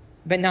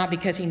 but not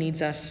because he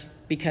needs us,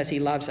 because he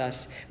loves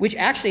us, which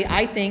actually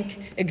I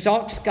think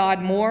exalts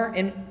God more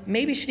and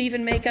maybe should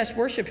even make us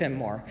worship him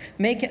more,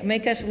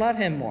 make us love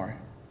him more.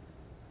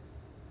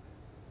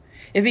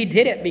 If he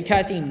did it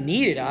because he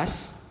needed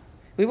us,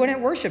 We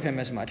wouldn't worship him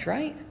as much,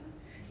 right?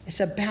 It's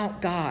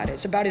about God.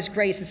 It's about his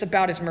grace. It's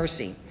about his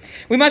mercy.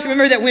 We must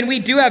remember that when we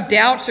do have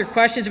doubts or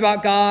questions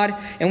about God,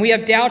 and we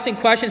have doubts and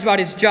questions about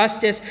his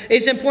justice,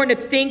 it's important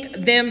to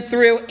think them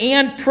through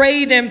and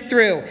pray them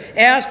through,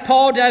 as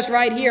Paul does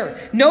right here.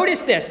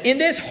 Notice this. In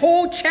this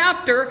whole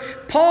chapter,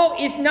 Paul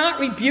is not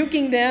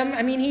rebuking them.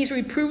 I mean, he's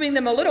reproving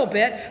them a little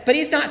bit, but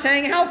he's not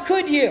saying, how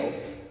could you?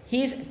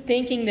 He's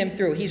thinking them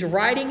through. He's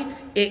writing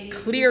it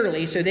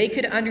clearly so they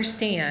could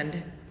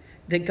understand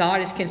that God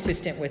is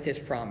consistent with his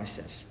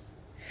promises.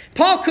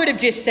 Paul could have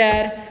just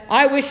said,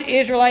 I wish the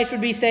Israelites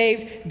would be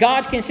saved.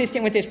 God's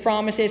consistent with his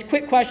promises.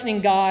 Quit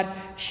questioning God.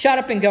 Shut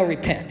up and go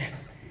repent.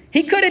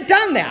 He could have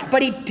done that,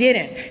 but he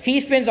didn't. He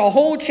spends a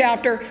whole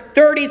chapter,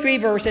 33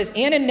 verses,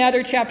 and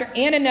another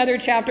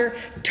chapter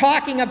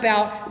talking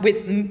about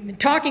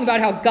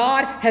how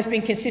God has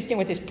been consistent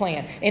with his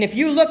plan. And if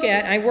you look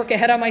at, I work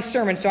ahead of my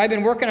sermon, so I've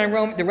been working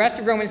on the rest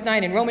of Romans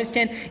 9 and Romans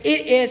 10.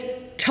 It is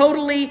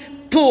totally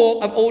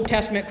full of Old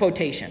Testament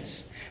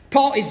quotations.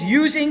 Paul is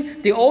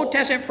using the Old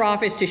Testament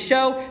prophets to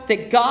show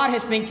that God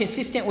has been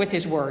consistent with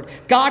his word.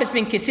 God has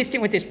been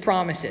consistent with his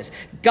promises.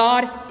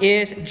 God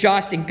is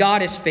just and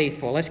God is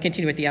faithful. Let's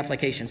continue with the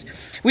applications.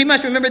 We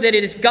must remember that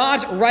it is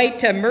God's right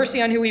to have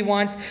mercy on who he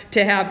wants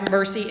to have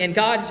mercy, and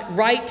God's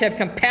right to have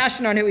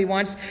compassion on who he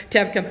wants to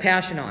have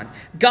compassion on.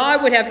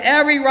 God would have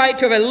every right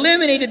to have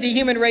eliminated the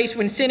human race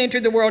when sin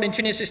entered the world in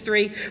Genesis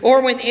 3, or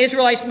when the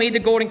Israelites made the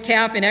golden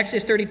calf in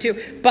Exodus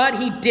 32, but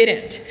he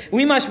didn't.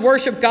 We must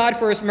worship God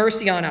for his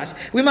mercy on us.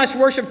 We must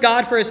worship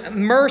God for his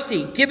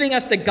mercy, giving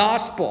us the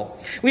gospel.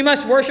 We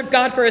must worship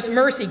God for his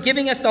mercy,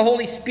 giving us the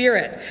Holy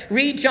Spirit.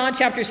 Read John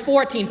chapters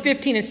 14,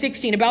 15, and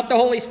 16 about the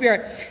Holy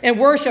Spirit and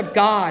worship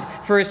God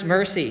for his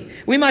mercy.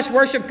 We must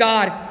worship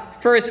God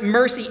for his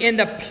mercy in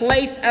the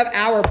place of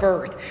our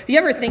birth. Do you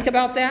ever think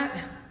about that?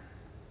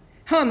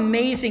 How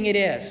amazing it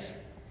is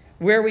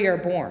where we are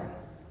born.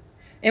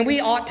 And we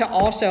ought to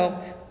also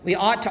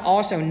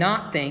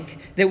not think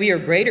that we are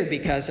greater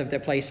because of the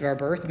place of our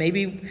birth.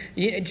 Maybe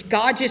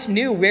God just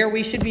knew where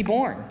we should be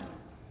born.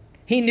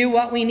 He knew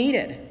what we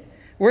needed.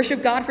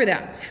 Worship God for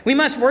that. We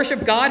must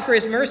worship God for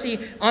his mercy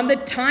on the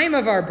time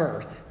of our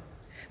birth.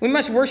 We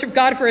must worship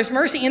God for his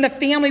mercy in the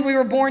family we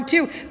were born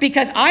to,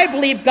 because I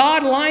believe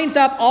God lines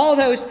up all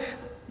those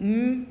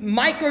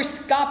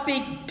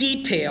microscopic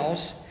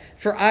details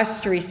for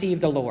us to receive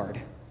the Lord.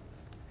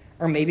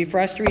 Or maybe for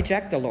us to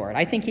reject the Lord.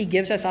 I think he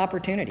gives us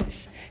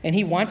opportunities, and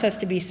he wants us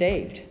to be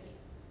saved.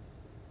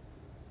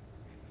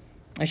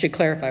 I should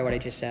clarify what I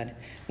just said.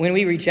 When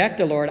we reject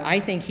the Lord, I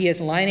think he is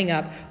lining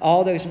up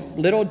all those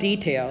little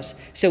details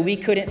so we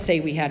couldn't say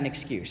we had an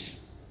excuse.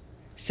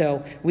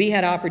 So we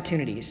had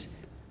opportunities.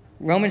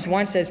 Romans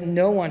 1 says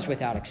no one's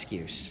without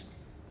excuse.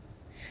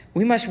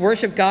 We must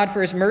worship God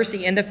for his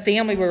mercy and the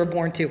family we were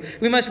born to.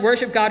 We must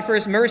worship God for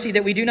his mercy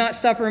that we do not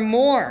suffer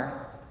more.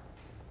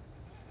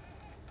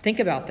 Think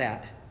about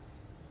that.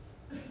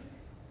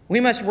 We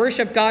must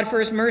worship God for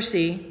his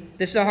mercy,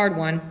 this is a hard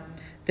one,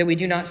 that we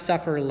do not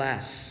suffer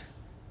less.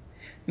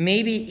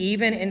 Maybe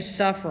even in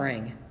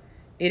suffering,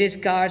 it is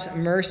God's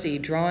mercy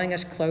drawing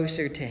us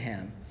closer to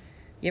him.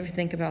 You ever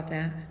think about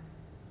that?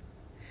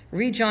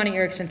 Read Joni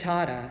Eareckson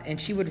Tada, and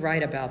she would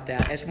write about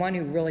that as one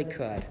who really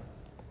could.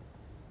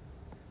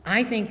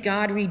 I think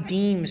God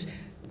redeems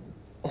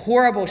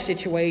horrible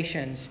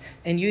situations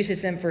and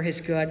uses them for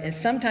his good, and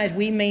sometimes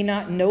we may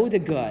not know the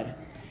good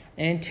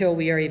until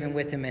we are even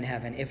with him in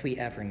heaven, if we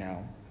ever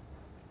know.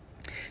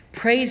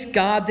 Praise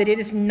God that it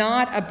is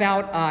not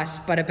about us,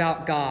 but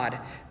about God.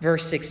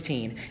 Verse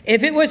 16.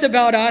 If it was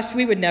about us,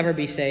 we would never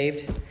be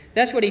saved.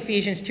 That's what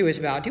Ephesians 2 is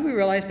about. Do we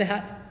realize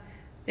that?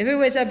 If it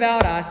was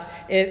about us,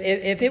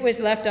 if it was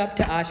left up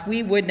to us,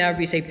 we would never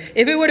be saved.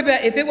 If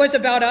it was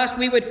about us,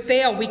 we would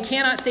fail. We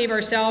cannot save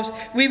ourselves.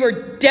 We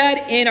were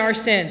dead in our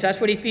sins. That's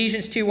what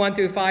Ephesians 2, 1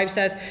 through 5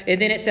 says.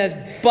 And then it says,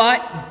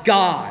 but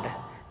God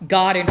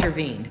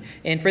intervened.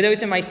 And for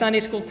those in my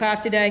Sunday school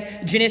class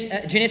today,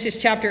 Genesis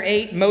chapter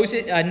 8, Noah's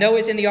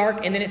in the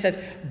ark, and then it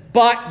says,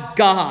 but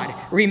God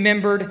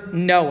remembered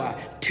Noah.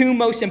 Two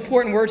most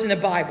important words in the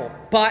Bible,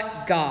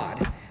 but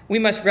God. We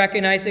must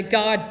recognize that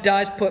God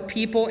does put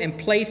people in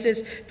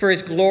places for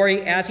his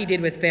glory, as he did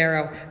with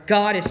Pharaoh.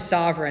 God is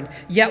sovereign.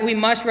 Yet we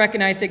must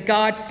recognize that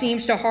God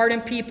seems to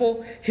harden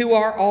people who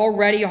are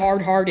already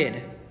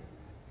hard-hearted.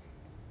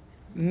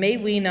 May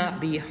we not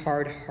be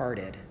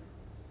hard-hearted.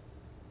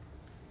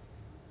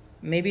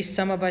 Maybe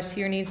some of us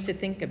here needs to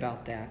think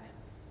about that.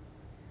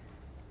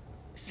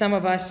 Some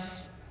of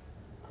us,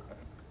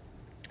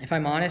 if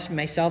I'm honest,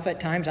 myself at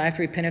times, I have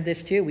to repent of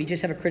this too. We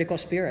just have a critical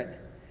spirit.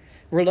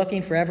 We're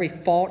looking for every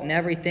fault and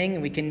everything,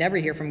 and we can never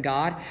hear from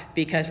God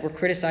because we're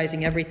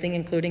criticizing everything,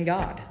 including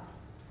God.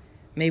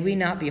 May we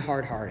not be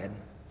hard-hearted.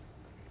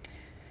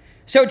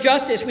 So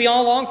justice, we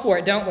all long for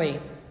it, don't we?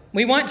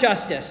 We want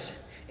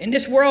justice. In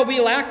this world,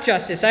 we lack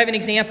justice. I have an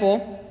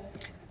example.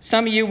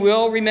 Some of you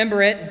will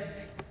remember it.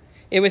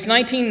 It was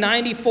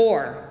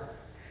 1994,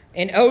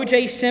 and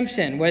O.J.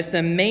 Simpson was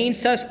the main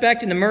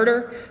suspect in the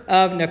murder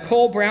of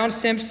Nicole Brown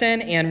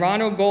Simpson and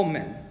Ronald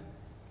Goldman.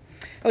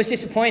 I was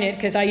disappointed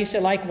because I used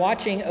to like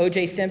watching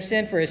O.J.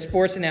 Simpson for his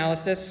sports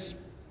analysis.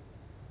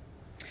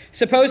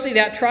 Supposedly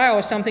that trial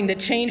was something that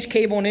changed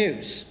cable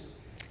news.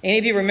 Any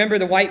of you remember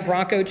the white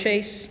Bronco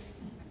chase?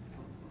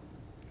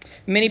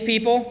 Many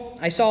people,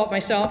 I saw it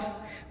myself,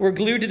 were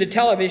glued to the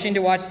television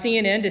to watch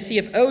CNN to see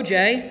if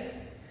O.J.,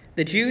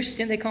 the Juice,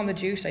 didn't they call him the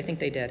Juice? I think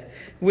they did,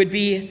 would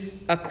be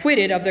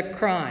acquitted of the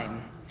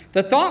crime.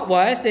 The thought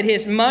was that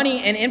his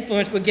money and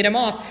influence would get him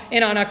off.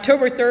 And on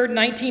October 3rd,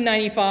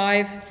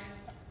 1995,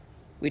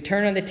 we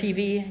turned on the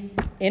TV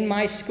in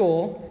my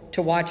school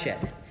to watch it.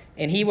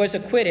 And he was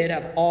acquitted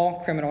of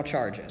all criminal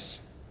charges.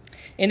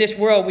 In this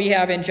world, we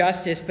have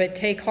injustice, but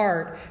take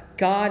heart,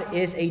 God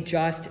is a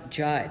just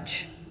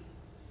judge.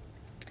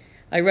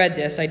 I read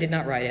this, I did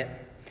not write it.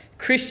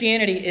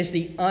 Christianity is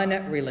the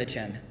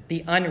unreligion.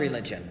 The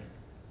unreligion.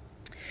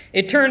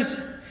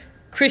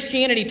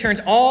 Christianity turns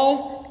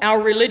all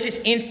our religious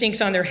instincts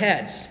on their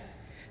heads.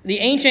 The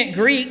ancient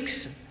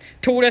Greeks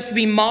told us to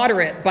be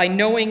moderate by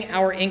knowing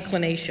our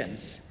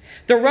inclinations.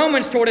 The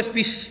Romans told us to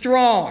be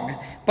strong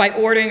by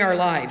ordering our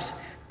lives.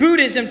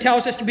 Buddhism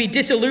tells us to be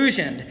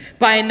disillusioned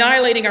by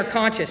annihilating our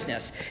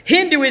consciousness.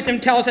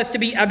 Hinduism tells us to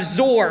be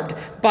absorbed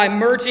by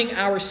merging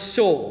our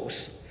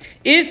souls.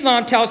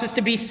 Islam tells us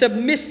to be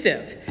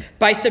submissive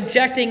by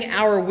subjecting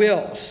our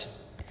wills.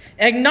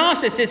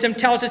 Agnosticism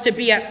tells us to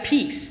be at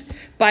peace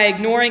by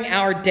ignoring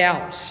our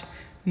doubts.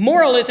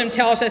 Moralism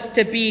tells us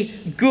to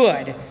be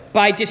good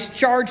by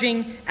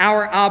discharging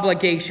our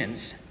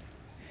obligations.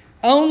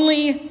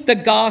 Only the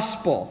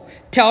gospel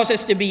tells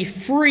us to be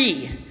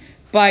free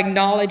by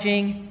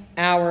acknowledging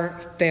our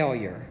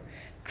failure.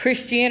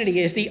 Christianity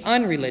is the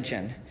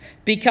unreligion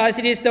because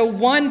it is the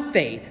one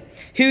faith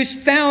whose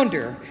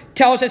founder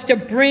tells us to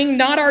bring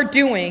not our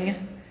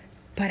doing,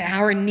 but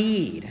our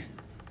need.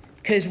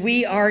 Because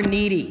we are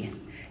needy.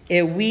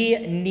 And we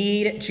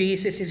need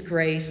Jesus'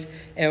 grace.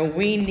 And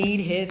we need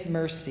his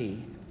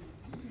mercy.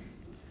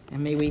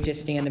 And may we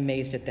just stand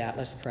amazed at that.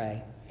 Let's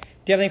pray.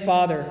 Dear Heavenly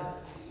Father,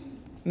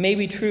 may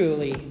we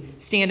truly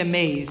stand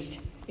amazed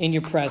in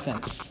your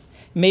presence.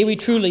 May we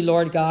truly,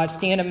 Lord God,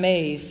 stand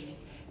amazed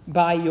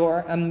by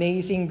your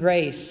amazing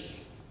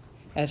grace,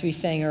 as we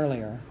sang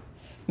earlier.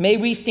 May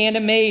we stand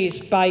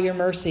amazed by your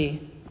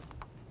mercy.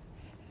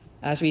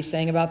 As we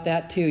sang about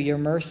that too, your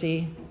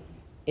mercy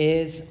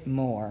is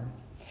more.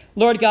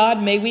 Lord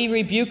God, may we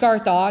rebuke our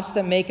thoughts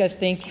that make us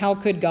think, how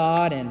could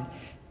God, and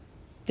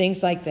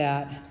things like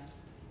that.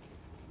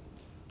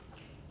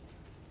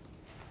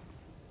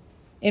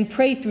 And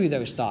pray through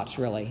those thoughts,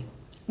 really.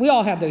 We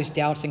all have those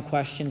doubts and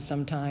questions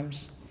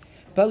sometimes.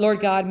 But Lord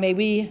God, may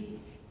we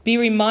be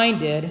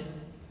reminded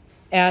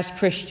as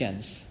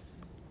Christians,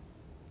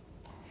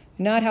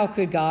 not how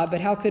could God, but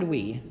how could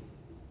we,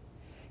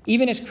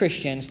 even as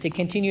Christians, to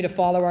continue to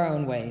follow our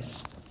own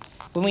ways.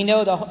 When we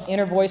know the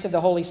inner voice of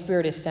the Holy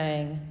Spirit is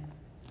saying,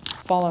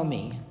 follow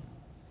me,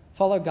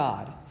 follow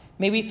God.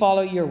 May we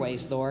follow your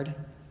ways, Lord.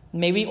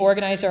 May we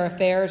organize our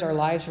affairs, our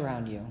lives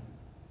around you.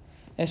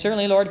 And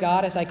certainly, Lord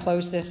God, as I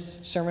close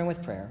this sermon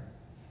with prayer,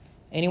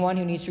 anyone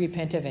who needs to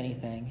repent of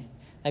anything,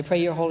 I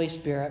pray your Holy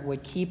Spirit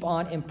would keep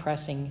on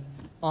impressing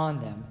on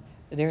them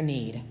their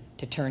need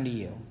to turn to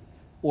you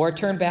or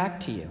turn back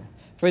to you.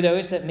 For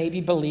those that may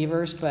be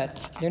believers,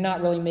 but they're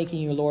not really making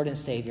you Lord and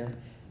Savior,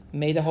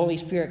 may the Holy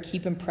Spirit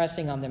keep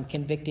impressing on them,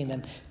 convicting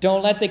them.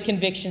 Don't let the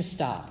conviction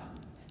stop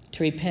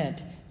to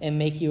repent and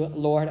make you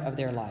Lord of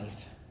their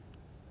life.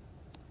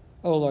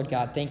 Oh, Lord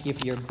God, thank you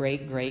for your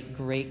great, great,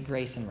 great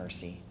grace and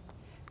mercy.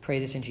 Pray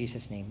this in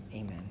Jesus' name.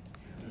 Amen.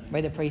 By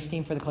the praise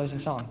team for the closing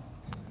song.